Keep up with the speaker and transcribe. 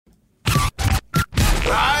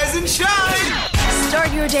and shine.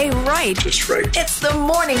 Start your day right. That's right. It's the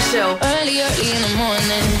morning show Early in the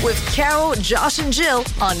morning. with Carol, Josh, and Jill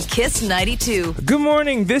on Kiss92. Good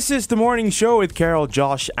morning. This is the morning show with Carol,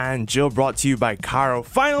 Josh, and Jill, brought to you by Caro.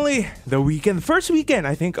 Finally, the weekend, the first weekend,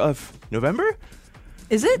 I think, of November?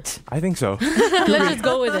 Is it? I think so. Let's just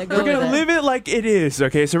go with it. We're going to live it like it is,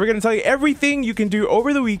 okay? So we're going to tell you everything you can do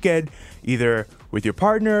over the weekend, either with your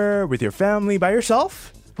partner, with your family, by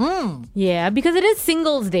yourself. Yeah, because it is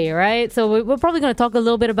Singles Day, right? So we're probably going to talk a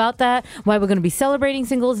little bit about that, why we're going to be celebrating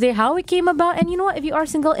Singles Day, how it came about, and you know what? If you are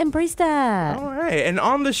single, embrace that. All right. And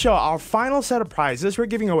on the show, our final set of prizes we're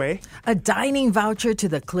giving away. A dining voucher to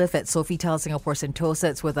the Cliff at Sofitel Singapore Sentosa.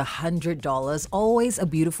 It's worth $100. Always a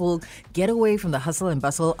beautiful getaway from the hustle and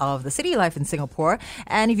bustle of the city life in Singapore.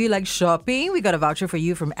 And if you like shopping, we got a voucher for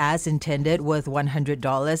you from As Intended worth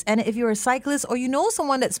 $100. And if you're a cyclist or you know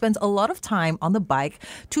someone that spends a lot of time on the bike,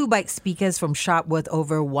 2 bike speakers from Sharp worth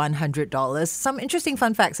over $100. Some interesting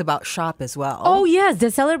fun facts about Sharp as well. Oh, yes. They're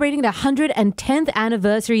celebrating their 110th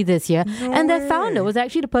anniversary this year. And their founder was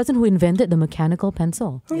actually the person who invented the mechanical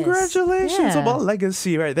pencil. Congratulations. Yeah. About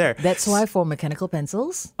legacy right there. That's why for mechanical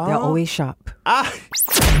pencils, they're always sharp.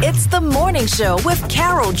 It's the morning show with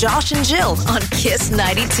Carol, Josh, and Jill on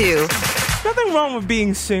Kiss92. Nothing wrong with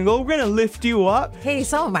being single. We're going to lift you up. Hey,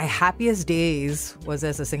 some of my happiest days was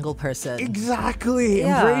as a single person. Exactly.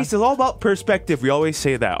 Yeah. Embrace. It's all about perspective. We always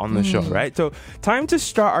say that on the show, right? So time to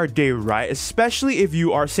start our day right, especially if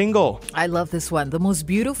you are single. I love this one. The most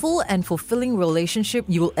beautiful and fulfilling relationship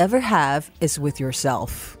you will ever have is with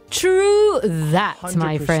yourself. True that,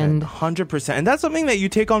 my friend. 100%. And that's something that you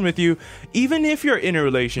take on with you even if you're in a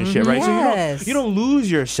relationship, right? Yes. So you don't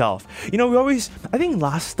lose yourself. You know, I think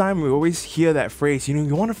last time we always hear that phrase,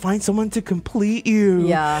 you want to find someone to complete you.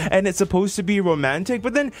 Yeah. And it's supposed to be romantic.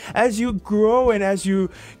 But then as you grow and as you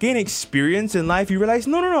gain experience in life, you realize,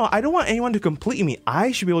 no, I don't want anyone to complete me.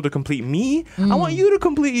 I should be able to complete me. I want you to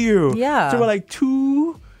complete you. Yeah. So we're like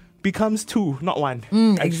two becomes two, not one.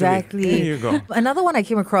 Actually. Exactly. There you go. Another one I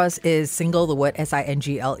came across is single, the word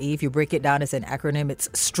SINGLE. If you break it down as an acronym, it's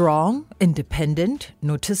strong, independent,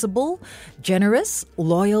 noticeable, generous,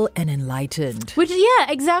 loyal, and enlightened. Which,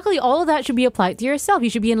 yeah, exactly. All of that should be applied to yourself.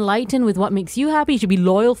 You should be enlightened with what makes you happy. You should be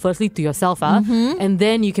loyal, firstly, to yourself, and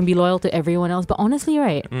then you can be loyal to everyone else. But honestly,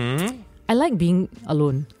 right? I like being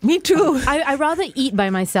alone. Me too. I rather eat by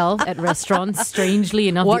myself at restaurants, strangely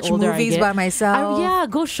enough. Watch the older movies I get. by myself. Yeah,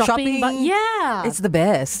 go shopping. But yeah. It's the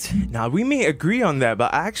best. Now, we may agree on that,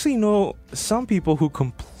 but I actually know some people who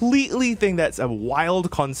completely think that's a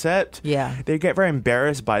wild concept. Yeah. They get very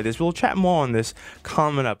embarrassed by this. We'll chat more on this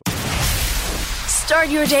coming up. Start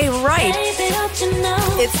your day right.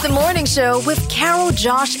 It's the morning show with Carol,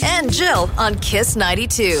 Josh, and Jill on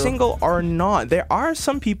Kiss92. Single or not, there are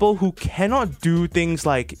some people who cannot do things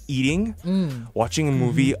like eating, watching a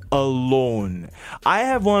movie alone. I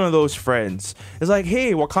have one of those friends. It's like,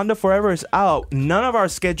 hey, Wakanda Forever is out. None of our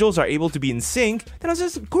schedules are able to be in sync. Then I was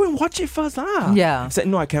just, go and watch it first. Yeah. I said,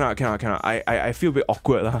 no, I cannot. I feel a bit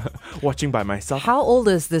awkward watching by myself. How old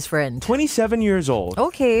is this friend? 27 years old.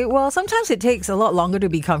 Okay, well, sometimes it takes a lot longer to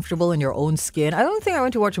be comfortable in your own skin. I don't think I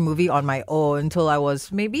went to watch a movie on my own until I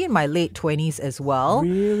was maybe in my late 20s as well.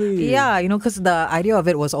 Really? Yeah, because the idea of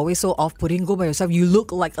it was always so off-putting. Go by yourself. You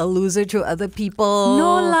look like a loser to other people.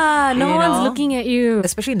 No lah, no You one's know? looking at you.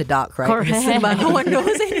 Especially in the dark, right? In the Correct. cinema, no one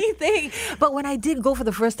knows anything. But when I did go for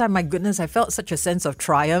the first time, my goodness, I felt such a sense of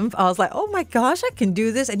triumph. I was like, oh my gosh, I can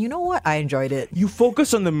do this. And you know what? I enjoyed it. You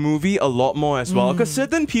focus on the movie a lot more as well, because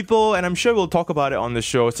certain people, and I'm sure we'll talk about it on the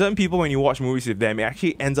show, certain people, when you watch movies with them, it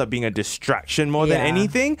actually ends up being a distraction more than Yeah.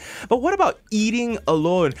 anything. But what about eating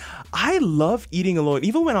alone? I love eating alone.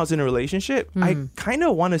 Even when I was in a relationship, I kind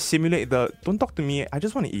of want to simulate don't talk to me, I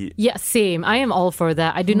just want to eat. Yeah, same. I am all for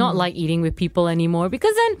that. I do not like eating with people anymore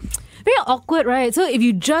because then very awkward, right? So if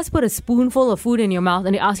you just put a spoonful of food in your mouth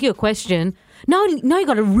and they ask you a question, now you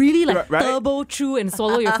gotta really Right. turbo chew and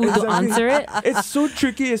swallow your food to answer it. It's so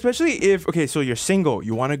tricky, especially if, so you're single,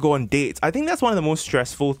 you want to go on dates. I think that's one of the most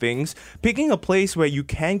stressful things. Picking a place where you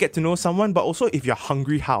can get to know someone, but also if you're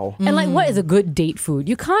hungry, how? And what is a good date food?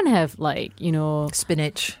 You can't have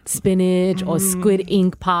Spinach. or squid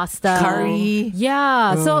ink pasta. Curry.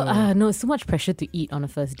 Yeah. So no, it's too much pressure to eat on a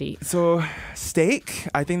first date. So steak,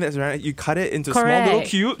 I think that's right. You cut it into small Correct. little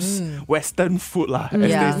cubes. Western food lah.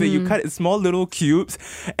 As Yeah. they say, you cut it small little cubes.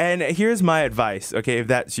 And here's my advice, okay, if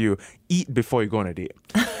that's you, eat before you go on a date.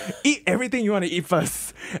 Eat everything you want to eat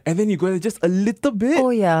first. And then you go just a little bit. Oh,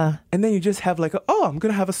 yeah. And then you just have like, I'm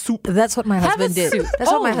going to have a soup. That's what my husband did. soup.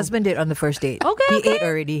 That's what my Oh. husband did on the first date. Okay, He okay. ate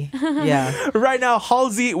already. Yeah. Right now,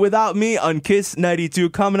 Halsey Without Me on Kiss 92.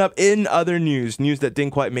 Coming up in other news. News that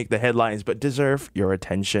didn't quite make the headlines, but deserve your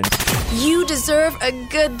attention. You deserve a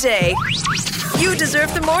good day. You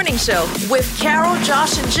deserve the morning show with Carol,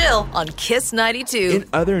 Josh, and Jill on Kiss 92. In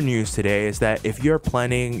other news today is that if you're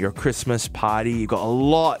planning your Christmas party, you got a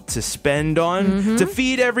lot to spend on to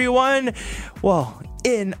feed everyone. Well,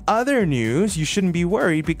 in other news, you shouldn't be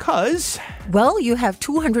worried because Well, you have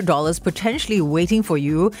 $200 potentially waiting for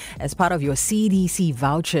you as part of your CDC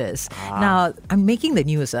vouchers. Now, I'm making the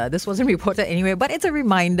news. This wasn't reported anyway, but it's a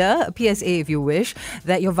reminder, a PSA if you wish,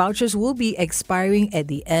 that your vouchers will be expiring at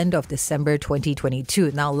the end of December 2022.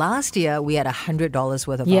 Now, last year we had $100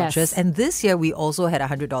 worth of Yes. vouchers, and this year we also had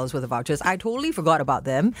 $100 worth of vouchers. I totally forgot about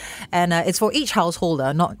them, and it's for each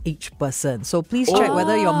householder, not each person. So please check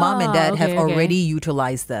whether your mom and dad have okay. already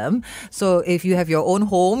utilized them. So if you have your own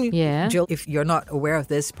home, Yeah. Jill, if you're not aware of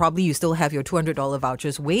this, probably you still have your $200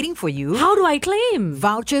 vouchers waiting for you. How do I claim?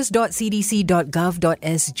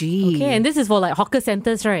 Vouchers.cdc.gov.sg. Okay, and this is for like hawker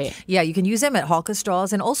centers, right? Yeah, you can use them at hawker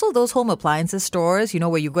stores and also those home appliances stores,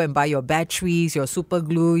 where you go and buy your batteries, your super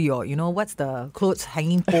glue, your, what's the clothes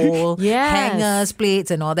hanging pole, Yes. hangers,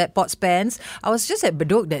 plates and all that, pots, pans. I was just at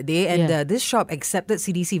Bedok that day and Yeah. this shop accepted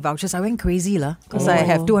CDC vouchers. I went crazy because I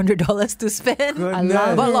have $200 to spend. I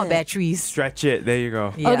love Bought a lot it. of batteries. stretch it. There you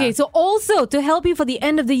go. Yeah. Okay, so also to help you for the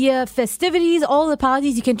end of the year festivities, all the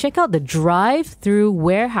parties, you can check out the drive-through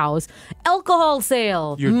warehouse alcohol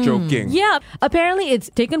sale. You're joking. Yeah, apparently it's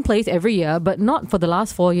taken place every year, but not for the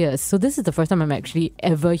last 4 years. So this is the first time I'm actually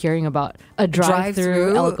ever hearing about a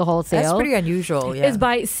drive-through alcohol sale. That's pretty unusual. Yeah. It's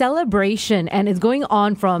by Celebration and it's going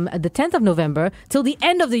on from the 10th of November till the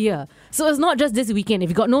end of the year. So it's not just this weekend. If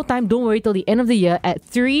you've got no time, don't worry till the end of the year at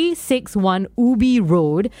 361 Ubi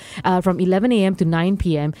Road from 11 a.m. to 9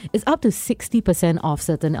 p.m. It's up to 60% off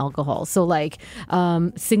certain alcohol. So like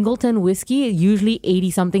Singleton whiskey, usually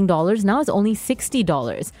 $80-something. Now it's only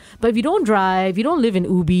 $60. But if you don't drive, you don't live in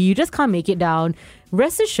Ubi, you just can't make it down,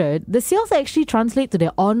 rest assured, the sales actually translate to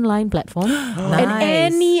their online platform and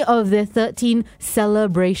any of their 13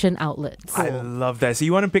 Celebration outlets. I love that. So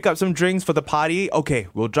you want to pick up some drinks for the party? Okay,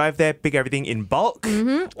 we'll drive there, pick everything in bulk.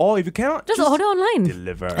 Or if you cannot, Just order online.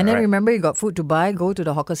 deliver. And then right? remember, you got food to buy, go to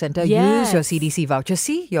the hawker center, Yes. use your CDC voucher,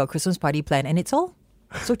 see your Christmas party plan, and it's all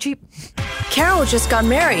so cheap. Carol just got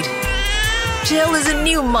married. Jill is a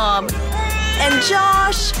new mom. And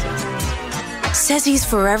Josh says he's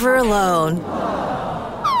forever alone.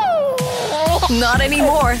 Not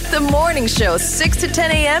anymore. The morning show, 6 to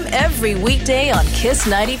 10 a.m. every weekday on Kiss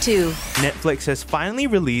 92. Netflix has finally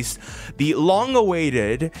released the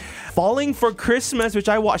long-awaited Falling for Christmas, which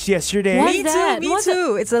I watched yesterday. What? Me that? too, me What's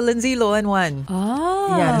too. It's a Lindsay Lohan one.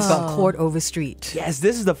 Oh. Yeah, it's got Court Overstreet. Yes,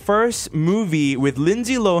 this is the first movie with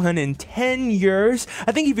Lindsay Lohan in 10 years.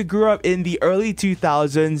 I think if you grew up in the early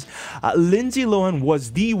 2000s, Lindsay Lohan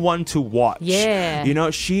was the one to watch. Yeah.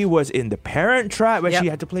 She was in The Parent Trap where Yep. she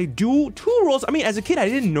had to play two roles. I mean, as a kid, I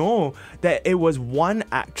didn't know that it was one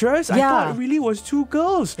actress. I Yeah. thought it really was two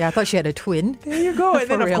girls. Yeah, I thought she had a twin. There you go. And For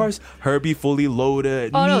then, of real. course, Herbie Fully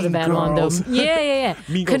Loaded. Oh, that was a Mean bad one, though. Girls. Yeah.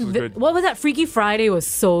 Mean Girls was good. What was that? Freaky Friday was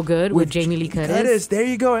so good with Jamie Lee Curtis. There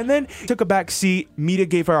you go. And then took a back seat. Media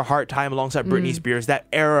gave her a hard time alongside Britney Spears, that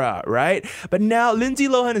era, right? But now Lindsay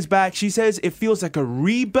Lohan is back. She says it feels like a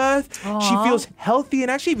rebirth. She feels healthy.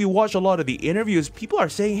 And actually, if you watch a lot of the interviews, people are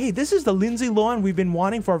saying, hey, this is the Lindsay Lohan we've been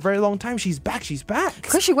wanting for a very long time. She's back. She's back.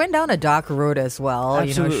 Because she went down a dark road as well. She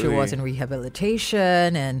Absolutely. was in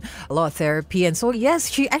rehabilitation and a lot of therapy. And so, yes,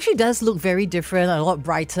 she actually does look very different, a lot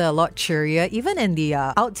brighter, a lot cheerier. Even in the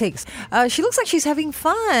outtakes, she looks like she's having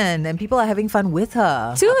fun and people are having fun with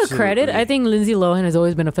her. To her credit, I think Lindsay Lohan has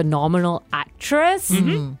always been a phenomenal actress.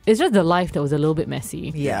 It's just the life that was a little bit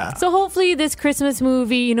messy. Yeah. So hopefully this Christmas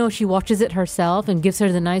movie, she watches it herself and gives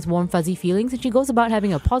her the nice warm fuzzy feelings and she goes about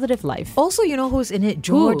having a positive life. Also, you know who's in it?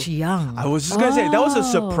 George Who? Young. I was just going to say, that was a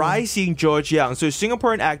surprise seeing George Young. So,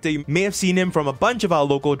 Singaporean actor, you may have seen him from a bunch of our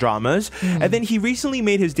local dramas. And then he recently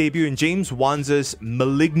made his debut in James Wan's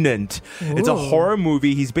Malignant. It's a horror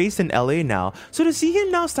movie. He's based in LA now. So, to see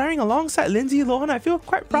him now starring alongside Lindsay Lohan, I feel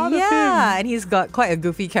quite proud of him. Yeah, and he's got quite a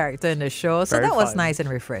goofy character in the show. So Very that was fun. nice and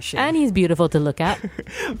refreshing. And he's beautiful to look at.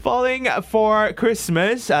 Falling for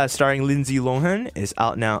Christmas, starring Lindsay Lohan, is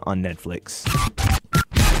out now on Netflix.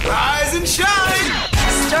 Rise and shine.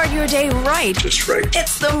 Start your day right. That's right.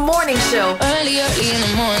 It's the morning show Early in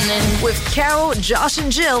the morning. with Carol, Josh, and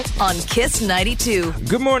Jill on Kiss 92.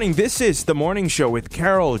 Good morning. This is the morning show with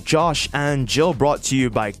Carol, Josh, and Jill, brought to you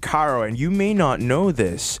by Caro. And you may not know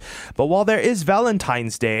this, but while there is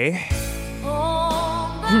Valentine's Day,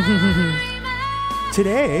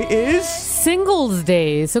 today is Singles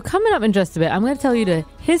Day. So coming up in just a bit, I'm going to tell you the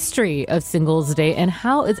history of Singles Day and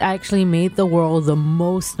how it's actually made the world the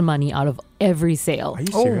most money out of every sale. Are you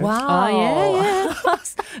Oh, serious? wow. Yeah.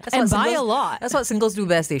 That's And what buy singles- a lot. That's what singles do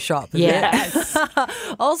best. They shop. isn't it? Yes.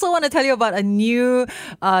 Also want to tell you about a new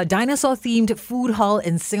dinosaur-themed food hall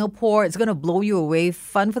in Singapore. It's going to blow you away.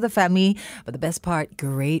 Fun for the family. But the best part,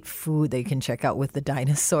 great food that you can check out with the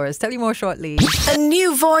dinosaurs. Tell you more shortly. A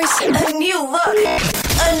new voice, a new look,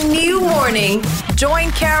 a new morning. Join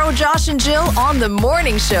Carol, Josh, and Jill on the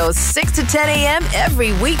morning show, 6 to 10 a.m.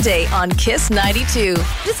 every weekday on Kiss 92.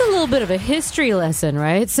 Just a little bit of a history lesson,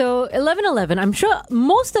 right? So 11/11, I'm sure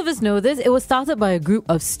most of us know this. It was started by a group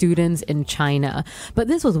of students in China. But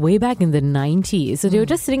this was way back in the 90s. So they were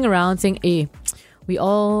just sitting around saying, hey, we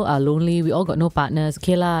all are lonely. We all got no partners.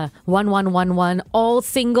 Okay lah, 1111, all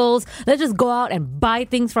singles. Let's just go out and buy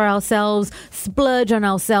things for ourselves, splurge on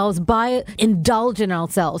ourselves, indulge in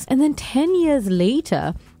ourselves. And then 10 years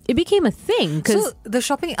later, it became a thing. So the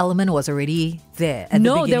shopping element was already there at the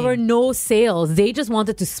No, beginning. there were no sales. They just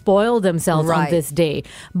wanted to spoil themselves on Right. this day.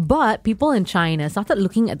 But people in China started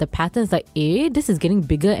looking at the patterns like, this is getting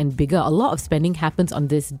bigger and bigger. A lot of spending happens on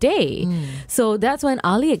this day. So that's when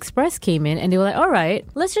AliExpress came in and they were like, all right,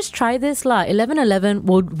 let's just try this lah. 11/11,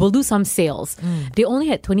 we'll do some sales. They only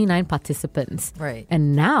had 29 participants. Right.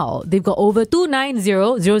 And now they've got over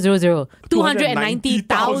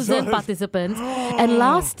 290,000 participants. And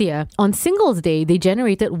last year, on Singles Day, they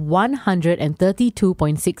generated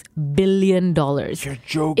 $132.6 billion You're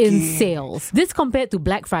joking. in sales. This compared to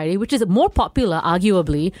Black Friday, which is more popular,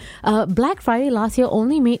 arguably. Black Friday last year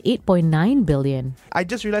only made $8.9 billion. I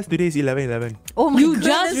just realized today is 11/11. Oh my You goodness,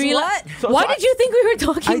 just realized? what? Why did you think we were I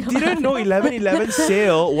talking about didn't know 11/11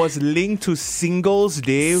 sale was linked to Singles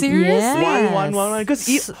Day. Seriously? Yes. 1111.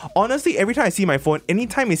 Because honestly, every time I see my phone,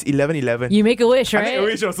 anytime it's 11/11. You make a wish, right? I make a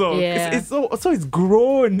wish also. Yeah. It's it's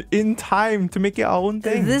grown in time to make it our own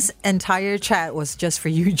thing. This entire chat was just for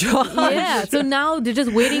you, Josh. Yeah, so now they're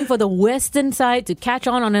just waiting for the western side to catch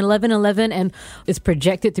on 11/11, and it's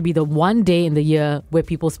projected to be the one day in the year where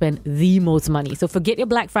people spend the most money. So forget your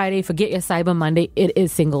Black Friday, forget your Cyber Monday, it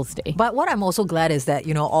is Singles Day. But what I'm also glad is that,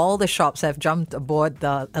 all the shops have jumped aboard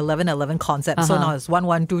the 11/11 concept. So now it's 1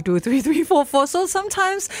 1 2 2 3 3 4 4. So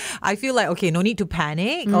sometimes I feel like, okay, no need to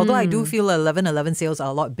panic. Although I do feel 11/11 sales are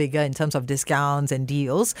a lot bigger in terms of discounts and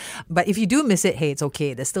deals. But if you do miss it, hey, it's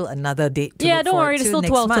okay. There's still another date to Yeah, look don't forward worry, there's to still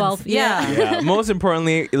next 12/12. month. Yeah. Yeah, most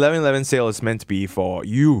importantly, 11/11 sale is meant to be for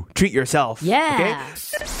you. Treat yourself. Yeah. Okay?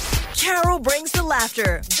 Carol brings the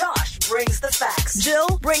laughter. Josh brings the facts. Jill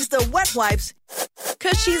brings the wet wipes.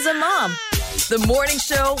 Because she's a mom. The morning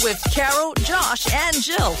show with Carol, Josh, and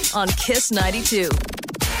Jill on Kiss 92.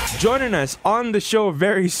 Joining us on the show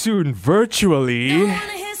very soon, virtually,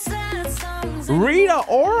 Rita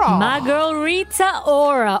Ora. My girl Rita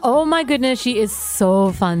Ora. Oh my goodness, she is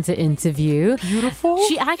so fun to interview. Beautiful.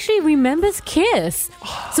 She actually remembers Kiss.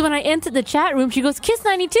 So when I entered the chat room, she goes, Kiss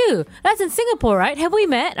 92. That's in Singapore, right? Have we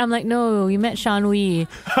met? I'm like, no, we met Shan Wee.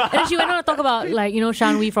 And then she went on to talk about,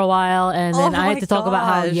 Shan Wee for a while. And then Oh I had my to talk about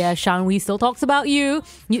how, gosh. Shan Wee still talks about you.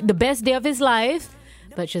 The best day of his life.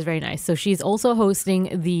 But she's very nice. So she's also hosting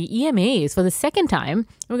the EMAs for the second time.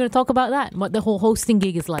 We're going to talk about that, what the whole hosting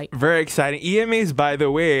gig is like. Very exciting. EMAs, by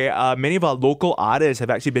the way, many of our local artists have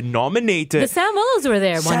actually been nominated. The Sam Willows were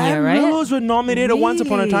there one Sam year, right? Willows were nominated once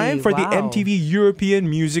upon a time for Really? the Wow. MTV European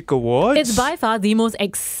Music Awards. It's by far the most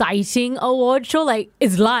exciting award show. Like,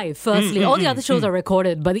 it's live, firstly. All the other shows are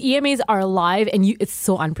recorded, but the EMAs are live and it's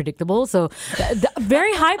so unpredictable. So,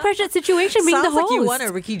 very high pressure situation being Sounds the host. like you want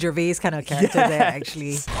a Ricky Gervais kind of character there, actually.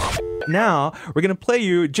 Now, we're going to play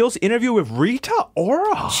you Jill's interview with Rita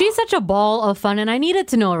Ora. She's such a ball of fun, and I needed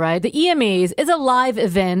to know, right? The EMAs is a live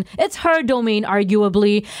event. It's her domain,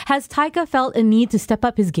 arguably. Has Taika felt a need to step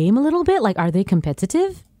up his game a little bit? Like, are they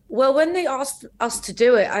competitive? Well, when they asked us to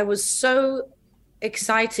do it, I was so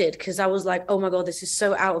excited because I was like, oh my God, this is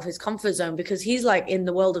so out of his comfort zone, because he's like in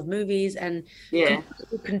the world of movies and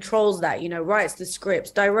completely controls that, writes the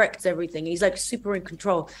scripts, directs everything. He's like super in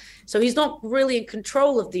control. So he's not really in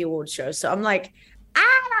control of the award show. So I'm like,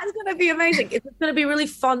 that's going to be amazing. It's going to be really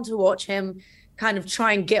fun to watch him kind of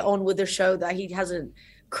try and get on with a show that he hasn't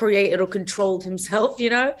created or controlled himself, you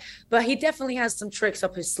know, but he definitely has some tricks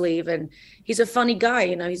up his sleeve, and he's a funny guy,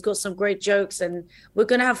 you know. He's got some great jokes, and we're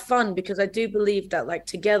gonna have fun because I do believe that like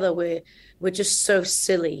together we're just so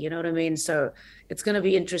silly, you know what I mean? So it's gonna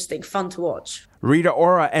be interesting, fun to watch. Rita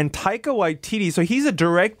Ora and Taika Waititi. So he's a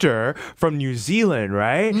director from New Zealand,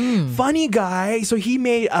 right? Funny guy. So he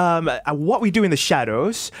made What We Do in the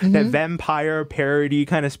Shadows, that vampire parody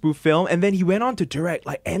kind of spoof film. And then he went on to direct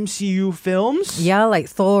like MCU films. Yeah, like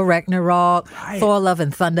Thor Ragnarok, Thor Love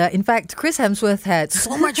and Thunder. In fact, Chris Hemsworth had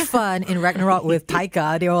so much fun in Ragnarok with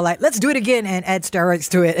Taika. They were like, let's do it again and add steroids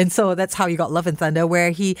to it. And so that's how you got Love and Thunder,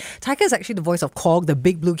 where Taika is actually the voice of Korg, the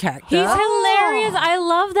big blue character. He's hilarious. I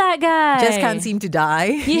love that guy. Just can't seem to die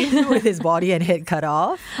with his body and head cut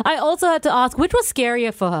off. I also had to ask, which was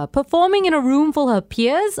scarier for her? Performing in a room full of her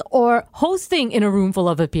peers or hosting in a room full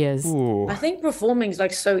of her peers? Ooh. I think performing is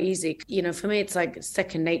like so easy. You know, for me, it's like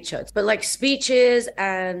second nature. But like speeches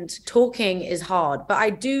and talking is hard. But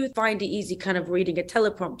I do find it easy kind of reading a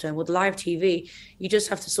teleprompter. And with live TV, you just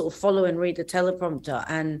have to sort of follow and read the teleprompter.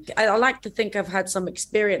 And I like to think I've had some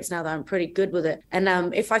experience now that I'm pretty good with it.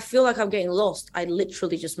 And if I feel like I'm getting lost, I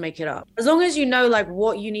literally just make it up. As long as you know like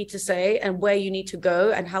what you need to say and where you need to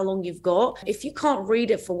go and how long you've got. If you can't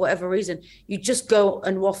read it for whatever reason, you just go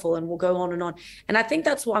and waffle and we'll go on and on. And I think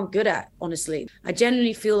that's what I'm good at, honestly. I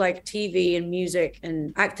genuinely feel like TV and music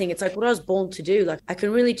and acting, it's like what I was born to do. Like I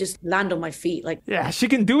can really just land on my feet. Like, Yeah, she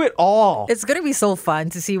can do it all. It's going to be so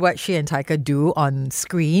fun to see what she and Taika do on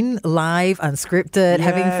screen, live, unscripted,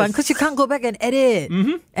 having fun, because you can't go back and edit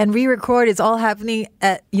and re-record. It's all happening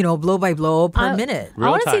at, blow by blow per minute. I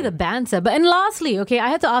want to see time. the banter. And lastly, okay, I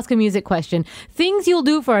had to ask a music question. Things you'll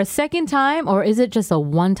do for a second time, or is it just a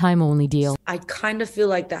one-time only deal? I kind of feel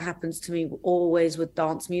like that happens to me always with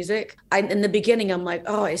dance music. In the beginning, I'm like,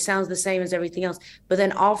 oh, it sounds the same as everything else. But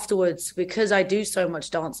then afterwards, because I do so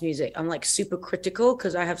much dance music, I'm like super critical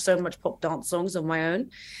because I have so much pop dance songs of my own.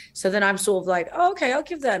 So then I'm sort of like, oh, okay, I'll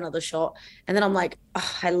give that another shot. And then I'm like,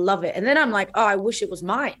 oh, I love it. And then I'm like, oh, I wish it was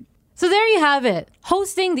mine. So there you have it.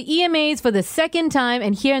 Hosting the EMAs for the second time.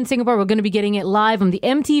 And here in Singapore, we're going to be getting it live on the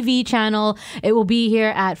MTV channel. It will be here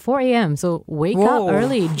at 4 a.m. So wake up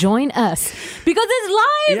early. Join us. Because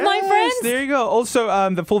it's live, my friends. There you go. Also,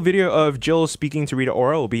 the full video of Jill speaking to Rita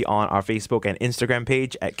Ora will be on our Facebook and Instagram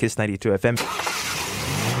page at Kiss92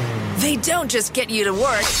 FM. They don't just get you to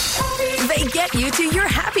work. They get you to your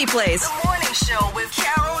happy place. The Morning Show with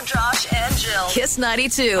Carol, Josh, and Jill. Kiss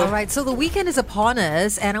 92. All right, so the weekend is upon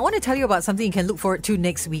us, and I want to tell you about something you can look forward to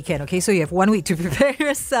next weekend, okay? So you have 1 week to prepare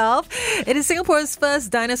yourself. It is Singapore's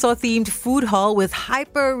first dinosaur-themed food hall with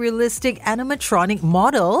hyper-realistic animatronic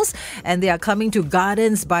models, and they are coming to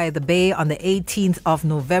Gardens by the Bay on the 18th of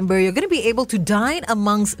November. You're going to be able to dine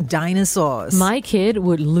amongst dinosaurs. My kid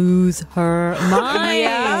would lose her mind.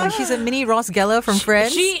 Yeah, she's a mini Ross Geller from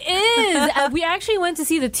Friends. She is. We actually went to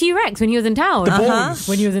see the T-Rex when he was in town. The bones.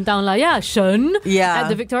 When he was in town, like, Shen. Yeah. At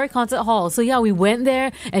the Victoria Concert Hall. So yeah, we went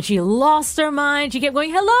there and she lost her mind. She kept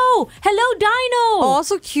going, hello, Dino. Oh,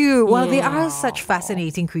 so cute. Well, they are such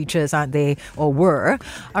fascinating creatures, aren't they? Or were.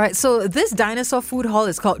 All right, so this dinosaur food hall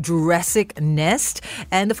is called Jurassic Nest.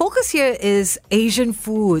 And the focus here is Asian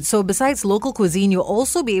food. So besides local cuisine, you'll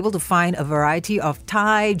also be able to find a variety of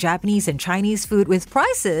Thai, Japanese, and Chinese food with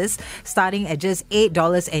prices starting at just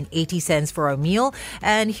 $8.80 for a meal.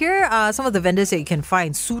 And here are some of the vendors that you can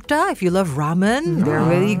find. Suta, if you love ramen, they're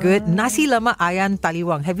really good. Nasi lemak ayam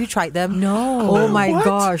taliwang. Have you tried them? No. Oh my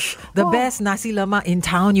gosh. The best nasi lemak in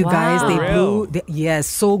town, you guys. They Real? brew. Yes,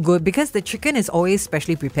 so good because the chicken is always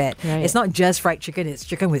specially prepared. Right. It's not just fried chicken, it's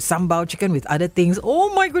chicken with sambal, chicken with other things.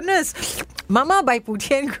 Oh my goodness. Mama by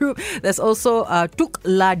Putian Group. There's also Tuk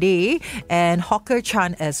Lade and Hawker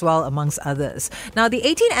Chan as well, amongst others. Now, the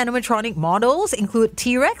 18 animatronic models include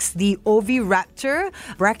T-Rex, the Oviraptor,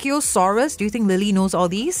 Brachiosaurus. Do you think Lily knows all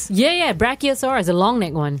these? Yeah, Brachiosaurus, a long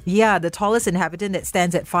neck one. Yeah, the tallest inhabitant that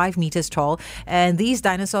stands at 5 meters tall. And these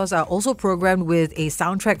dinosaurs are also programmed with a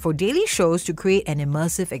soundtrack for daily shows to create an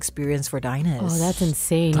immersive experience for diners. Oh, that's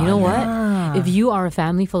insane. You know what? If you are a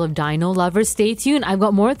family full of dino lovers, stay tuned. I've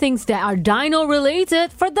got more things that are dino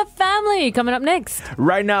related for the family coming up next.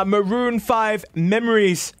 Right now, Maroon 5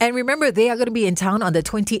 Memories. And remember, they are going to be in town on the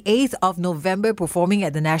 28th of November performing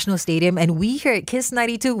at the National Stadium. And we here at Kiss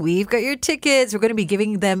 92, we've got your tickets. We're going to be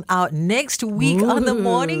giving them out next week on the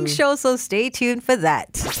morning show. So stay tuned for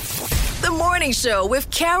that. The Morning Show with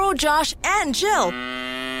Carol, Josh, and Jill.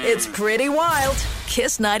 It's pretty wild.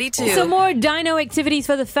 Kiss 92. Some more dino activities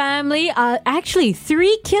for the family. Actually,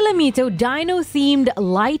 3-kilometer dino-themed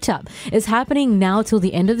light up is happening now till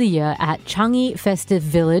the end of the year at Changi Festive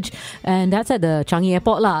Village. And that's at the Changi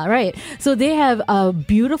Airport lah, right? So they have a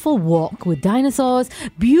beautiful walk with dinosaurs,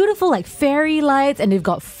 beautiful like fairy lights, and they've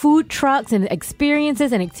got food trucks and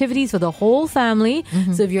experiences and activities for the whole family.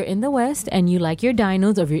 So if you're in the West and you like your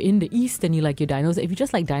dinos, or if you're in the East and you like your dinos, if you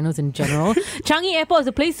just like dinos in general, Changi Airport is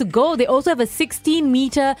a place to go. They also have a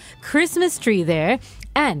 16-meter Christmas tree there.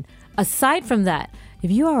 And aside from that,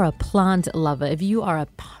 if you are a plant lover, if you are a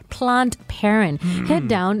plant parent, head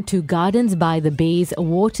down to Gardens by the Bay's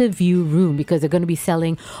Water View Room because they're going to be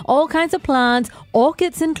selling all kinds of plants,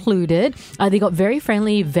 orchids included. They got very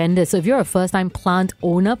friendly vendors. So if you're a first-time plant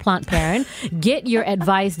owner, plant parent, get your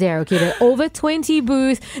advice there. Okay, there are over 20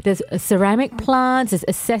 booths. There's ceramic plants, there's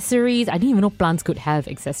accessories. I didn't even know plants could have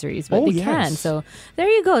accessories, but they can. So there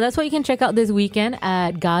you go. That's what you can check out this weekend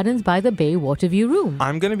at Gardens by the Bay Water View Room.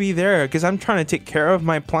 I'm going to be there because I'm trying to take care of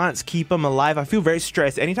my plants, keep them alive. I feel very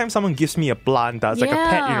stressed. Anytime someone gives me a plant that's like a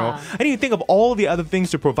pet, you know, I need to think of all the other things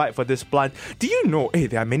to provide for this plant. Do you know,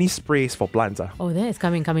 there are many sprays for plants. Oh, there it's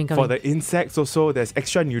coming. For the insects also, there's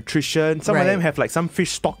extra nutrition. Some of them have like some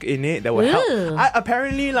fish stock in it that will help.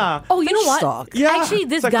 Apparently lah. Oh, you know what? Stock. Yeah, actually,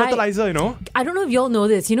 this it's like guy, fertilizer, you know. I don't know if y'all know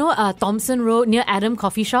this. You know, Thompson Road near Adam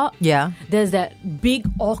Coffee Shop? Yeah. There's that big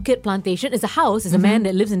orchid plantation. It's a house. It's a man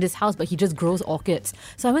that lives in this house, but he just grows orchids.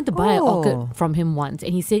 So I went to buy an orchid from him once,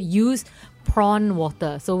 and he said use prawn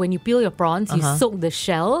water. So when you peel your prawns, you soak the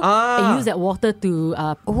shell and use that water to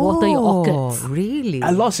water your orchids. Really?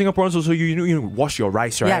 A lot of Singaporeans also, you wash your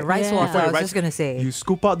rice, right? Yeah, rice water. I was just going to say. You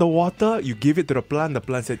scoop out the water, you give it to the plant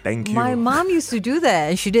said thank you. My mom used to do that,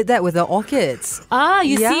 and she did that with the orchids.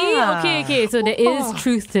 You see? Okay. So there is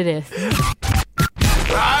truth to this.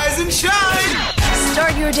 Rise and shine!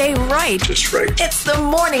 Start your day right. Just right. It's the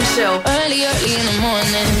morning show Early in the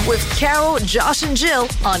morning. with Carol, Josh, and Jill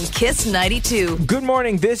on Kiss 92. Good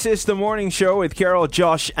morning. This is the morning show with Carol,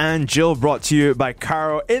 Josh, and Jill, brought to you by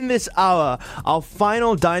Carol. In this hour, our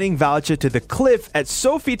final dining voucher to the Cliff at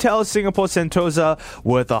Sofitel Singapore Sentosa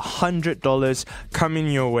worth $100 coming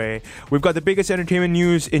your way. We've got the biggest entertainment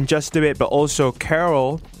news in just a bit, but also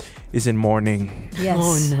Carol is in mourning. Yes.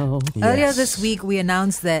 Oh, no. Earlier this week, we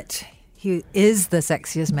announced that he is the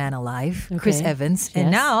sexiest man alive, Chris Evans.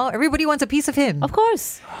 And now everybody wants a piece of him. Of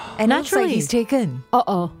course. And naturally. looks like he's taken.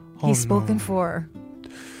 Uh-oh. He's spoken for.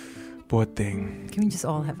 Poor thing. Can we just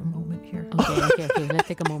all have a moment here? Okay. Let's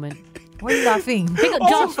take a moment. Why are you laughing?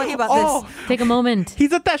 Josh, funny about this. Take a moment.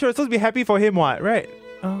 He's attached. We're supposed to be happy for him, what? Right?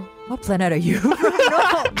 What planet are you?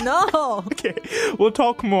 No. Okay, we'll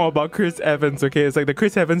talk more about Chris Evans, okay? It's like the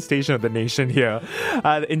Chris Evans station of the nation here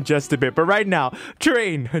in just a bit. But right now,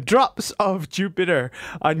 Train, Drops of Jupiter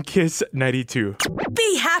on Kiss 92.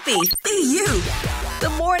 Be happy. Be you.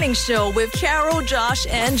 The morning show with Carol, Josh,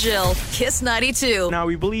 and Jill. Kiss 92. Now,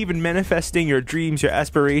 we believe in manifesting your dreams, your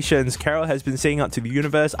aspirations. Carol has been saying out to the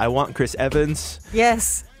universe, I want Chris Evans.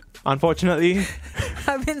 Yes. Unfortunately,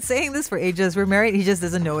 I've been saying this for ages. We're married. He just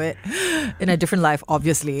doesn't know it in a different life,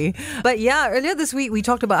 obviously. But yeah, earlier this week, we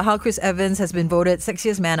talked about how Chris Evans has been voted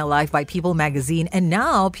sexiest man alive by People magazine. And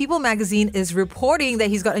now People magazine is reporting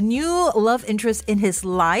that he's got a new love interest in his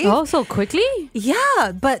life. Oh, so quickly?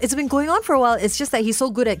 Yeah, but it's been going on for a while. It's just that he's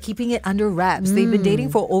so good at keeping it under wraps. They've been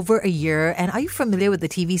dating for over a year. And are you familiar with the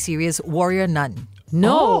TV series Warrior Nun?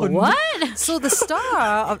 No. Oh, what? So the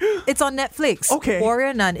star, it's on Netflix. Okay.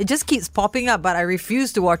 Warrior Nun. It just keeps popping up, but I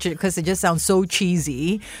refuse to watch it because it just sounds so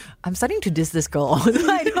cheesy. I'm starting to diss this girl.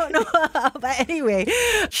 I don't know. But anyway,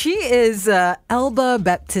 she is Elba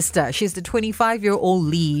Baptista. She's the 25-year-old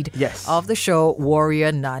lead of the show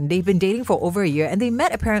Warrior Nun. They've been dating for over a year, and they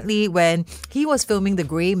met apparently when he was filming The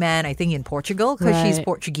Grey Man, I think in Portugal, because she's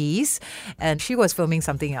Portuguese, and she was filming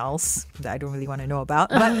something else that I don't really want to know about.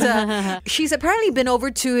 But she's apparently been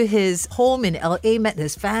over to his home in LA, met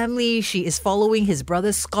his family. She is following his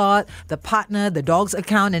brother Scott, the partner, the dog's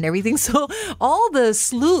account, and everything. So all the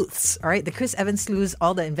sleuths, all right, the Chris Evans sleuths,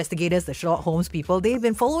 all the investigators, the Sherlock Holmes people, they've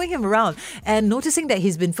been following him around and noticing that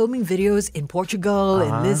he's been filming videos in Portugal,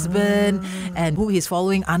 in Lisbon, and who he's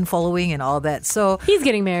following, unfollowing, and all that. So He's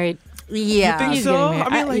getting married. yeah. You think He's so? getting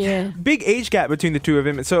married. I mean, like, big age gap between the two of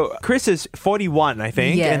them. So Chris is 41, I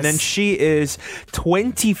think, and then she is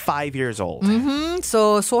 25 years old.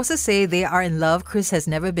 So sources say they are in love. Chris has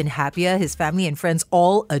never been happier. His family and friends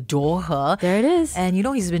all adore her. There it is. And you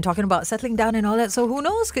know, he's been talking about settling down and all that. So who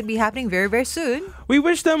knows? Could be happening very, very soon. We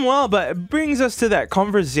wish them well, but it brings us to that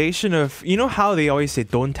conversation of, you know how they always say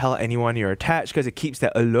don't tell anyone you're attached because it keeps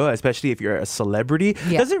that allure, especially if you're a celebrity.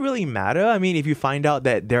 Yeah. Does it really matter? I mean, if you find out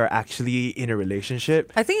that they're actually actually in a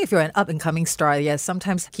relationship. I think if you're an up-and-coming star, yes,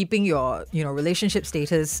 sometimes keeping your, relationship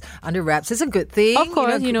status under wraps is a good thing. Of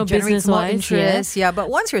course, generates more business-wise, interest. Yeah, but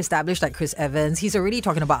once you're established like Chris Evans, he's already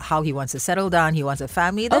talking about how he wants to settle down, he wants a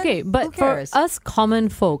family. Then Okay, who but for cares? us common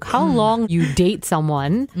folk, how long you date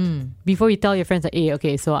someone before you tell your friends that, hey,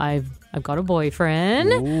 okay, so I've got a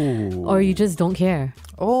boyfriend, or you just don't care?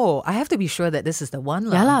 Oh, I have to be sure that this is the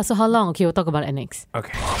one. Yeah lah. So how long? Okay, we'll talk about it next.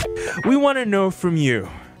 Okay. We want to know from you.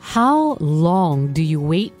 How long do you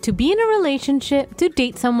wait to be in a relationship, to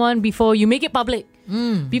date someone before you make it public?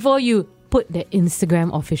 Before you put the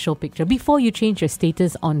Instagram official picture, before you change your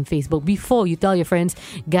status on Facebook, before you tell your friends,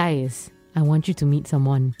 guys, I want you to meet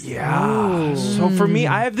someone. Yeah. So for me,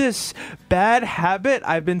 I have this bad habit,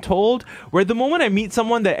 I've been told, where the moment I meet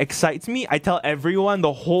someone that excites me, I tell everyone,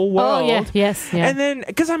 the whole world. Oh, yeah. Yes. Yeah. And then,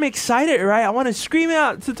 because I'm excited, right? I want to scream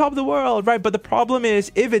out to the top of the world, right? But the problem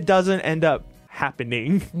is, if it doesn't end up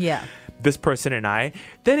happening, Yeah. this person and I,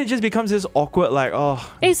 then it just becomes this awkward, like, oh,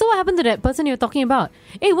 Hey, so what happened to that person you're talking about?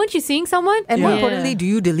 Hey, weren't you seeing someone? And more importantly, do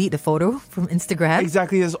you delete the photo from Instagram?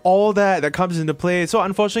 exactly, there's all that comes into play. So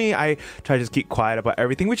unfortunately, I try to just keep quiet about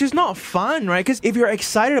everything, which is not fun, right? Because if you're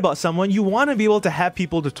excited about someone, you want to be able to have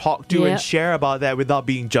people to talk to and Yep. share about that without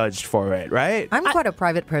being judged for it, right? I'm quite a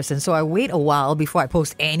private person, so I wait a while before I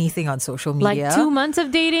post anything on social media. Like 2 months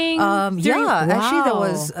of dating? Yeah, actually there Wow.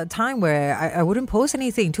 was a time where I wouldn't post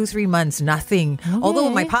anything, 2-3 months, nothing. Although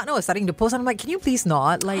my partner was starting to post, I'm like, can you please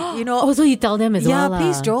not? Like, Oh, so you tell them as yeah, well?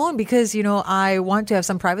 please lah. don't, because I want to have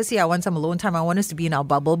some privacy. I want some alone time. I want us to be in our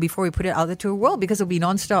bubble before we put it out there to the world, because it'll be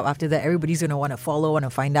nonstop after that. Everybody's gonna want to follow, want to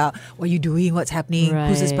find out what you're doing, what's happening,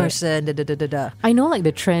 who's this Right. person, da da da da da. I know like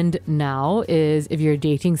the trend now is if you're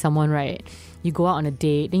dating someone, right? You go out on a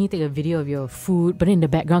date, then you take a video of your food, but in the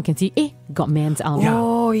background can see, got man's arm.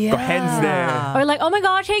 Oh yeah, Got hands there. Or like, oh my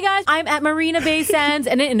gosh, hey guys, I'm at Marina Bay Sands,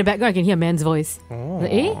 and then in the background I can hear a man's voice.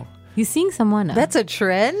 Like, you seeing someone? That's a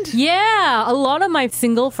trend. Yeah, a lot of my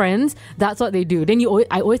single friends, that's what they do. Then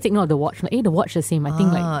I always take note of the watch. Like, the watch the same. I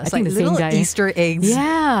think I It's think like the same little guy. Easter eggs.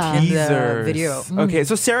 Yeah. in the Teasers. video. Okay,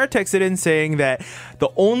 so Sarah texted in saying that the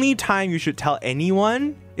only time you should tell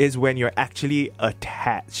anyone is when you're actually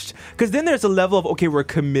attached. Because then there's a level of, okay, we're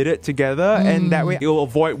committed together, and that way you'll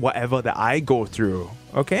avoid whatever that I go through.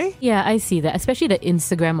 Okay? Yeah, I see that. Especially the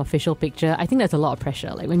Instagram official picture. I think that's a lot of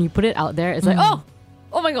pressure. Like when you put it out there, it's like,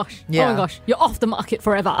 oh my gosh, oh Yeah. my gosh, you're off the market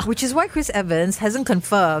forever. Which is why Chris Evans hasn't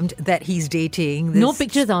confirmed that he's dating. This No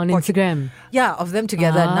pictures on Instagram. Yeah, of them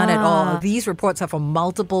together, none at all. Ah. These reports are from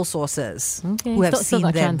multiple sources Okay, who have still seen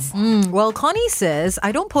got them. chance. Well, Connie says,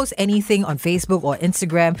 I don't post anything on Facebook or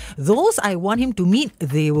Instagram. Those I want him to meet,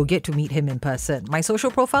 they will get to meet him in person. My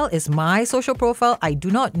social profile is my social profile. I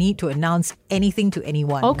do not need to announce anything to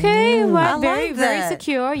anyone. Okay, I well, like very, very that.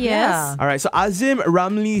 secure, yes. Yeah. All right, so Azim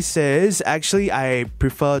Ramli says, actually, I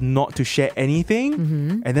prefer not to share anything.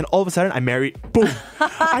 And then all of a sudden, I'm married. Boom.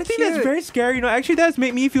 I think that's Cute. very scary. Actually, that's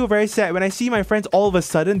made me feel very sad when I see my friends all of a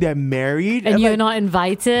sudden they're married. And I'm you're like, not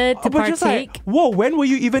invited to but just partake. like, whoa, when were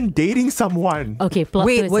you even dating someone? Okay, plot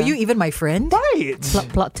Wait, twist. were you even my friend? Right.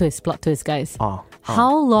 Plot twist, guys. Oh,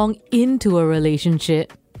 How long into a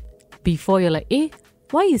relationship before you're like,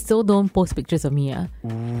 why you still don't post pictures of me?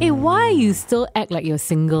 Why you still act like you're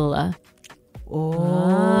single?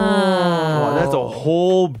 Wow, that's a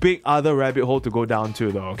whole big other rabbit hole to go down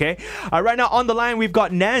to, though, okay? Right now on the line, we've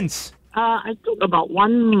got Nance. I took about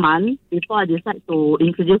 1 month before I decided to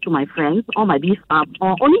introduce to my friends, all my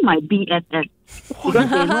or only my BFF, because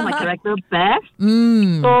they know my character best.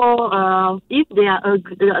 So if they are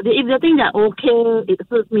if they think that okay, it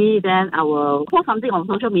suits me, then I will post something on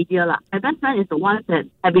social media lah. My best friend is the one that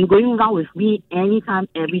have been going around with me anytime,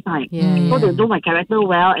 every time. So they know my character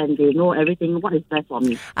well, and they know everything what is best for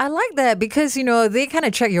me. I like that because, they kind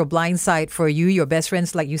of check your blind side for you. Your best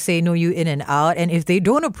friends, like you say, know you in and out. And if they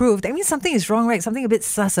don't approve, that means something is wrong, right? Something a bit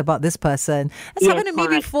sus about this person. That's Yes, happened to me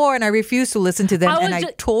correct. before, and I refused to listen to them, I and was I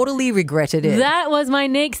ju- totally regretted it. That was my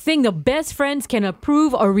next thing. The best friends can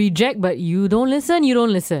approve or reject, but you don't listen, you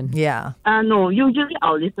don't listen. Yeah. No, usually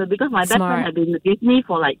I'll listen because my best Smart. friend have been with me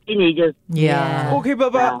for like teenagers. Yeah. Okay,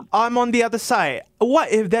 but Yeah. I'm on the other side.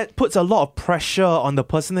 What if that puts a lot of pressure on the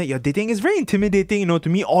person that you're dating? It's very intimidating, to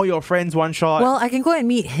meet all your friends one shot. Well, I can go and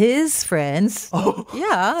meet his friends.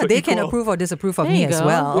 Yeah, they can equal. approve or disapprove of There me you as go.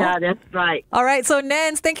 well. Yeah, That's right. All right, so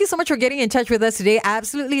Nance, thank you so much for getting in touch with us today.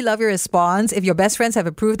 Absolutely love your response. If your best friends have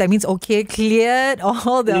approved, that means okay, cleared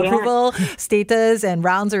all the approval status and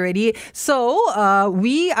rounds already. So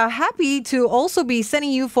we are happy to also be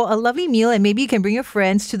sending you for a lovely meal, and maybe you can bring your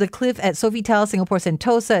friends to the Cliff at Sofitel Singapore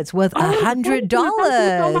Sentosa. It's worth $100. Thank you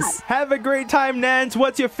so much. Have a great time, Nance.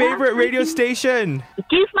 What's your favorite radio station?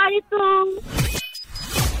 Kiss92.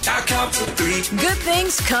 I count to three. Good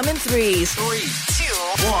things come in threes. 3,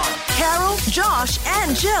 2, 1. Carol, Josh,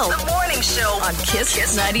 and Jill. The morning show on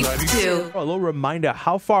Kiss 92. A little reminder,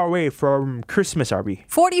 how far away from Christmas are we?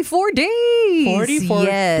 44 days. 44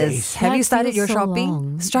 yes. days. Have you That started feels your so shopping?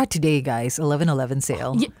 long. Start today, guys. 11/11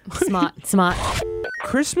 sale. Yeah, smart.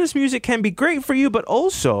 Christmas music can be great for you, but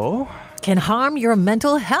also... Can harm your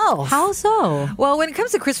mental health. How so? Well, when it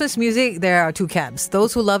comes to Christmas music, there are two camps.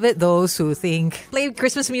 Those who love it, those who think play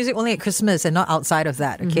Christmas music only at Christmas and not outside of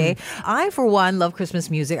that, okay? I, for one, love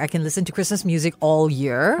Christmas music. I can listen to Christmas music all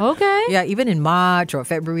year. Okay. Yeah, even in March or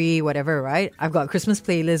February, whatever, right? I've got Christmas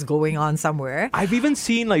playlists going on somewhere. I've even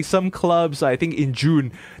seen like some clubs, I think in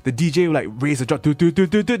June, the DJ will like raise the drop,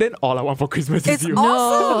 then all I want for Christmas It's is you.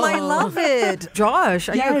 awesome. I love it. Josh,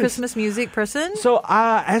 are you a Yes. Christmas music person? So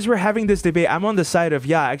as we're having this debate, I'm on the side of,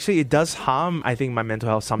 actually it does harm, I think, my mental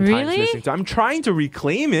health sometimes. Really? Listening to. I'm trying to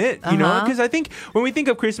reclaim it, you know, because I think when we think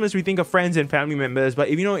of Christmas, we think of friends and family members. But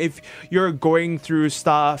if you're going through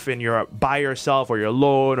stuff and you're by yourself or you're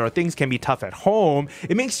alone or things can be tough at home,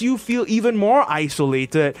 it makes you feel even more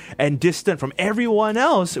isolated and distant from everyone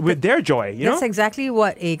else with their joy, you know? That's exactly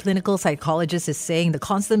what a clinical psychologist is saying. The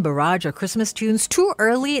constant barrage of Christmas tunes too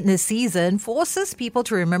early in the season forces people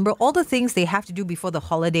to remember all the things they have to do before the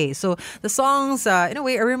holidays. So the songs, in a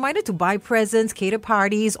way, are a reminder to buy presents, cater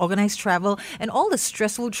parties, organize travel, and all the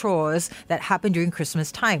stressful chores that happen during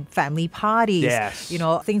Christmas time. Family parties, Yes.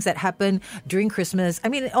 things that happen during Christmas. I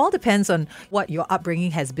mean, it all depends on what your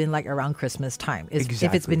upbringing has been like around Christmas time. If it's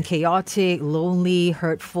Exactly. been chaotic, lonely,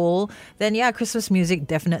 hurtful, then Christmas music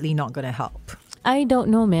definitely not going to help. I don't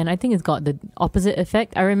know, man. I think it's got the opposite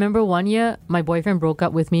effect. I remember one year my boyfriend broke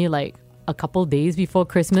up with me like a couple days before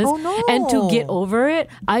Christmas. Oh, no. And to get over it,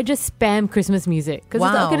 I just spam Christmas music. Because it's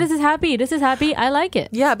like, Wow. okay, this is happy. I like it.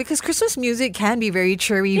 Yeah, because Christmas music can be very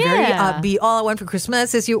cheery, very Yeah. upbeat. All I want for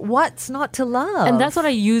Christmas is you. What's not to love? And that's what I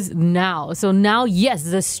use now. So now, yes,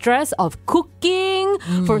 the stress of cooking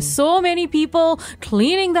for so many people,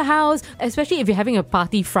 cleaning the house, especially if you're having a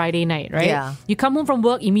party Friday night, right? Yeah. You come home from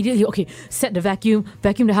work immediately, okay, set the vacuum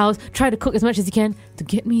the house, try to cook as much as you can. To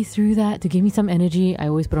get me through that, to give me some energy, I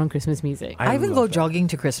always put on Christmas music. I even love go that. jogging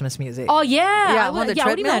to Christmas music. Oh, yeah. I'm on the I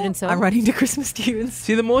would treadmill. imagine so. I'm running to Christmas tunes.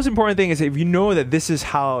 See, the most important thing is if you know that this is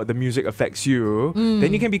how the music affects you,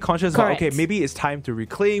 then you can be conscious about, Correct. okay, maybe it's time to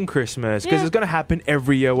reclaim Christmas because Yeah. it's going to happen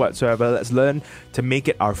every year whatsoever. Let's learn to make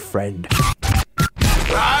it our friend.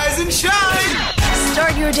 Rise and shine.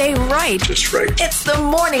 Start your day right. That's right. It's the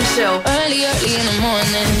morning show Early in the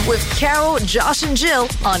morning. with Carol, Josh, and Jill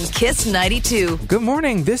on Kiss 92. Good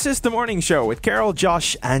morning. This is the morning show with Carol,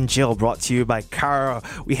 Josh, and Jill, brought to you by Carol.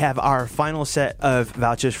 We have our final set of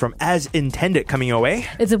vouchers from As Intended coming your way.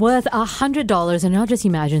 It's worth $100. And now just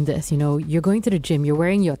imagine this, you're going to the gym, you're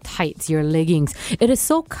wearing your tights, your leggings. It is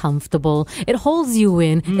so comfortable. It holds you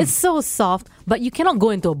in. It's so soft, but you cannot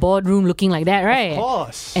go into a boardroom looking like that, right? Of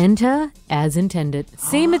course. Enter As Intended.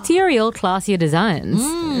 Same material, classier designs.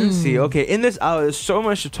 Let's see. Okay, in this hour, there's so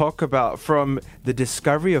much to talk about, from the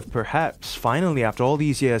discovery of perhaps, finally, after all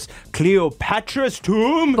these years, Cleopatra's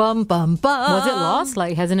tomb. Bum, bum, bum. Was it lost?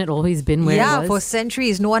 Like, hasn't it always been where Yeah, it was? for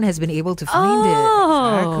centuries, no one has been able to find it.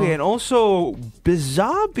 Oh. Exactly, and also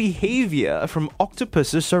bizarre behavior from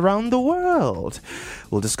octopuses around the world.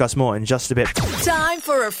 We'll discuss more in just a bit. Time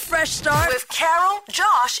for a fresh start with Carol,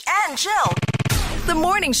 Josh, and Jill. The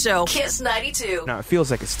morning show, Kiss 92. Now it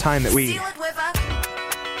feels like it's time that we... Feel it with us.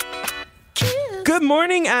 Good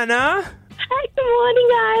morning, Anna. Hi, good morning,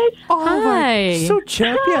 guys. Oh, Hi. so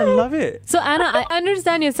chirpy. I love it. So, Anna, I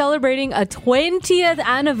understand you're celebrating a 20th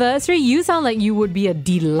anniversary. You sound like you would be a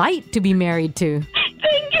delight to be married to.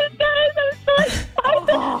 Thank you, guys. I'm so excited.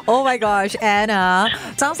 Oh my gosh, Anna.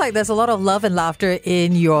 Sounds like there's a lot of love and laughter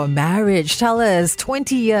in your marriage. Tell us,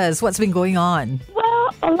 20 years, what's been going on?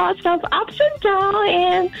 Well, a lot of ups and downs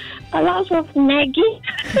and a lot of nagging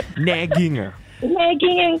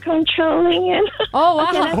Nagging. and controlling. And Oh, wow.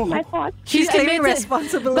 Okay, that's my fault. She's claiming admits it.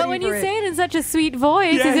 responsibility. But when you for it. say it in such a sweet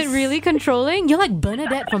voice, is it really controlling? You're like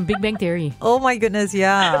Bernadette from Big Bang Theory. Oh my goodness,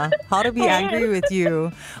 yeah. How to be angry with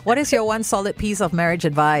you. What is your one solid piece of marriage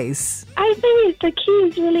advice? I think the key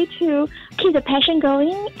is really to keep the passion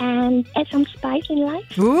going and add some spice in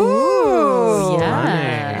life. Ooh,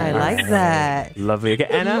 Yeah. I like that. Lovely. Okay,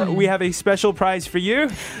 Anna, we have a special prize for you.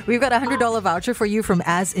 We've got a $100 voucher for you from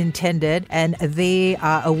As Intended, and they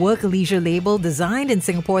are a work leisure label designed in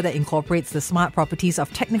Singapore that incorporates the smart properties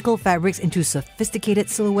of technical fabrics into sophisticated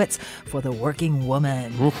silhouettes for the working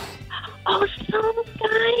woman. Awesome,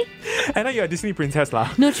 guys. Anna, you're a Disney princess lah.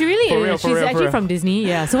 No, she really For is. real, for She's real, for actually real. from Disney.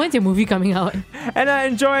 Yeah. So when's your movie coming out? Anna,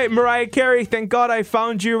 enjoy Mariah Carey. Thank God I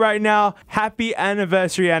found you right now. Happy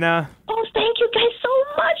anniversary, Anna. Oh, thank you guys so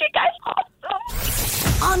much. You guys are awesome.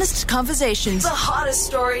 Honest conversations, the hottest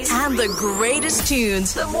stories, and the greatest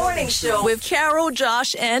tunes. The Morning Show with Carol,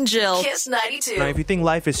 Josh, and Jill. Kiss 92. Now, if you think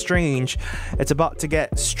life is strange, it's about to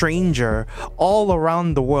get stranger. All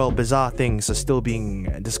around the world, bizarre things are still being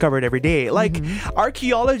discovered every day. Like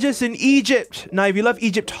archaeologists in Egypt. Now, if you love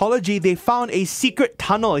Egyptology, they found a secret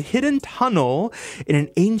tunnel, a hidden tunnel in an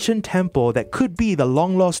ancient temple that could be the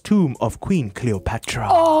long-lost tomb of Queen Cleopatra.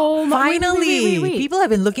 Oh, Finally, wait. people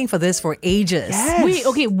have been looking for this for ages. Yes.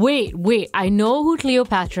 Wait. I know who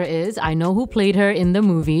Cleopatra is. I know who played her in the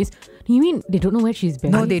movies. You mean they don't know where she's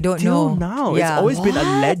buried? No, they don't Till know. now, it's always been a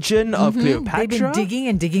legend of Cleopatra. They've been digging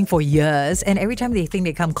and digging for years, and every time they think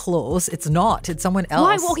they come close, it's not. It's someone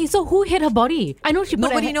else. Why? Okay, so who hid her body? I know she put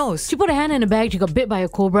Nobody knows. She put her hand in a bag. She got bit by a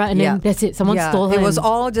cobra, and then that's it. Someone stole her. It was and-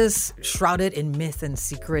 all just shrouded in myth and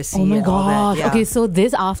secrecy. Oh my and all that. gosh. Yeah. Okay, so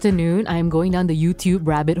this afternoon, I'm going down the YouTube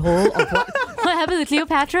rabbit hole of what happened to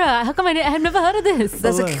Cleopatra. How come I have never heard of this?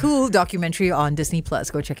 There's a cool documentary on Disney Plus.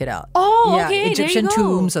 Go check it out. Oh, yeah, okay, there you Egyptian go.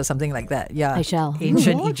 tombs or something like that. Yeah, I shall.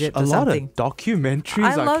 Ancient Watch Egypt a or lot something. of documentaries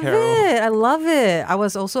I on love Carol. it. I love it. I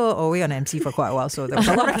was also away on MC for quite a while, so there was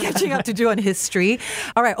a lot of catching up to do on history.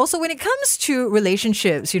 All right. Also, when it comes to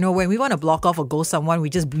relationships, when we want to block off or ghost someone, we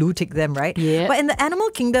just blue tick them, right? Yeah. But in the animal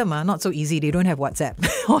kingdom, not so easy. They don't have WhatsApp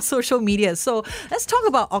or social media. So let's talk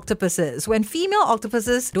about octopuses. When female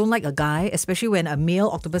octopuses don't like a guy, especially when a male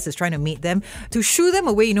octopus is trying to mate them, to shoo them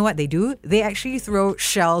away, you know what they do? They actually throw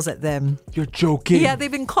shells at them. You're joking. Yeah,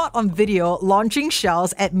 they've been caught on video launching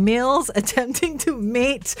shells at males attempting to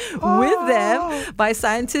mate with them by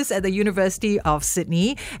scientists at the University of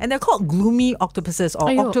Sydney. And they're called gloomy octopuses or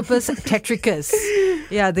Aiyo. Octopus tetricus.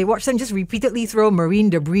 Yeah, they watch them just repeatedly throw marine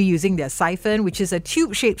debris using their siphon, which is a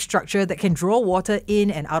tube-shaped structure that can draw water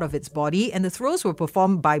in and out of its body. And the throws were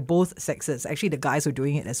performed by both sexes. Actually, the guys were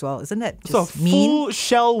doing it as well. Isn't that It's a just mean? full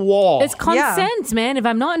shell wall. It's consent, man. If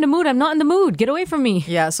I'm not in the mood, I'm not in the mood. Get away from me.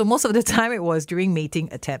 Yeah, so most of the time it was during mating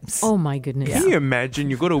attempts. Oh my goodness. Can you imagine?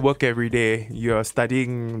 You go to work every day, you're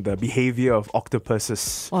studying the behavior of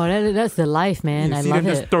octopuses. Oh, that's the life, man. You I see love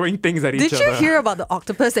them just it. throwing things at Did each you other. hear about the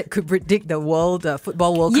octopus that could predict the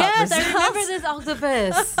football World Cup Yes, results? I remember this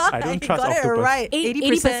octopus. I don't You trust got octopus. it right.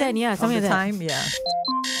 80%, yeah, of something the like that. time, yeah.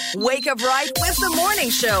 Wake up right with the Morning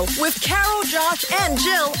Show with Carol, Josh, and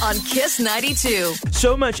Jill on Kiss 92.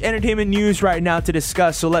 So much entertainment news right now to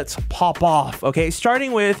discuss, so let's pop off, okay?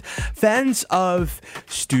 Starting with fans of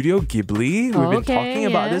Studio Ghibli. We've been Okay, talking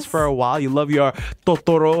about this yes. for a while. You love your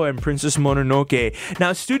Totoro and Princess Mononoke.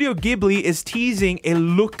 Now, Studio Ghibli is teasing a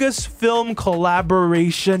Lucasfilm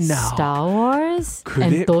collaboration now. Star Wars Could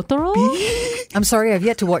and it Totoro? I'm sorry, I've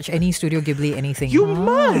yet to watch any Studio Ghibli anything. You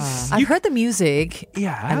must! I've You- heard the music.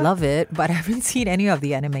 Yeah. I love it, but I haven't seen any of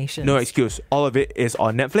the animations. No excuse. All of it is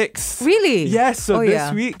on Netflix. Really? Yes. So Oh, this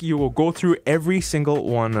yeah. week you will go through every single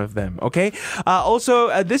one of them. Okay.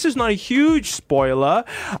 Also, this is not a huge spoiler,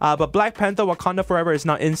 but Black Panther: Wakanda Forever is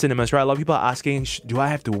now in cinemas. Right? A lot of people are asking, do I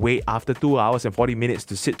have to wait after 2 hours and 40 minutes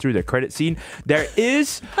to sit through the credit scene? There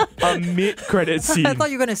is a mid-credit scene. I thought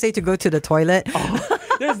you were going to say to go to the toilet.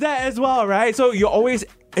 There's that as well, right? So you're always.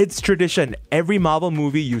 It's tradition. Every Marvel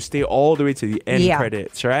movie, you stay all the way to the end Yeah.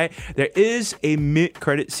 credits, right? There is a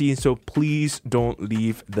mid-credit scene, so please don't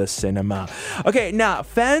leave the cinema. Okay, now,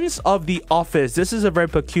 fans of The Office. This is a very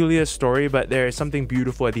peculiar story, but there is something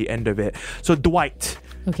beautiful at the end of it. So Dwight,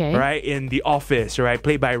 Okay. right, in The Office, right,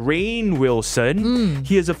 played by Rainn Wilson,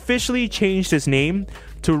 he has officially changed his name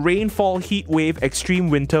to Rainfall Heat Wave Extreme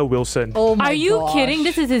Winter Wilson. Oh my Are you gosh. kidding?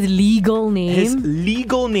 This is his legal name. His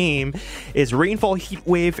legal name is Rainfall Heat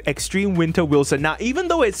Wave Extreme Winter Wilson. Now, even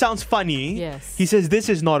though it sounds funny, Yes. he says this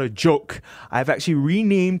is not a joke. I've actually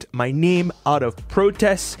renamed my name out of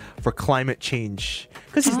protest for climate change.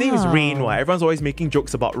 Because his name is Rain. Why? Everyone's always making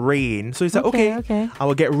jokes about rain. So he's like, okay, I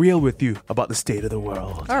will get real with you about the state of the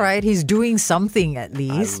world. All right, he's doing something at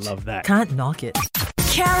least. I love that. Can't knock it.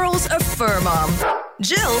 Carol's a fur mom.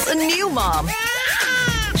 Jill's a new mom.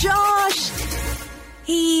 Josh,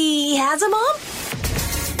 he has a mom?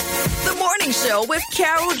 The Morning Show with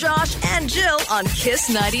Carol, Josh, and Jill on Kiss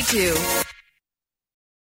 92.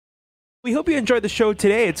 We hope you enjoyed the show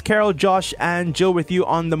today. It's Carol, Josh, and Jill with you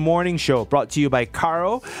on The Morning Show, brought to you by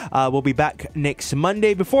Caro. We'll be back next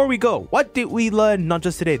Monday. Before we go, what did we learn, not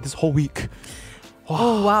just today, this whole week?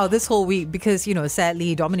 Oh, wow, this whole week, because,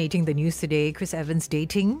 sadly, dominating the news today, Chris Evans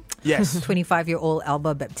dating. Yes. 25-year-old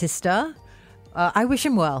Alba Baptista. I wish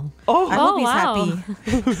him well. I Oh, hope he's wow.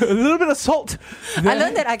 happy. A little bit of salt. I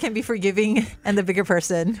learned that I can be forgiving and the bigger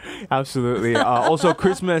person. Absolutely. Also,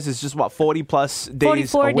 Christmas is just, 40 plus days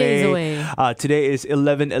 44 away. days away. Today is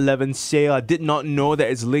 11/11 sale. I did not know that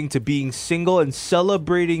it's linked to being single and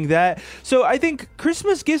celebrating that. So I think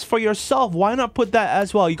Christmas gifts for yourself, why not put that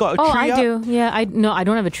as well? You got a Oh, tree I up? do. Yeah, I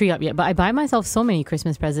don't have a tree up yet, but I buy myself so many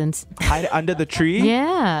Christmas presents. Hide it under the tree?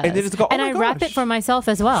 Yeah. And then it's got, and I wrap it for myself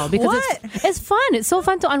as well because What? it's fun. It's so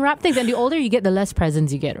fun to unwrap things, and the older you get, the less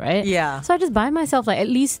presents you get, right? Yeah. So I just buy myself like at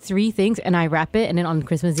least 3 things, and I wrap it, and then on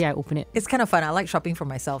Christmas Day I open it. It's kind of fun. I like shopping for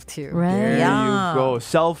myself too. Right. There Yeah. you go.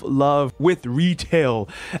 Self-love with retail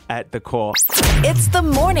at the core. It's the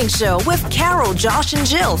Morning Show with Carol, Josh, and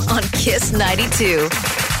Jill on Kiss 92.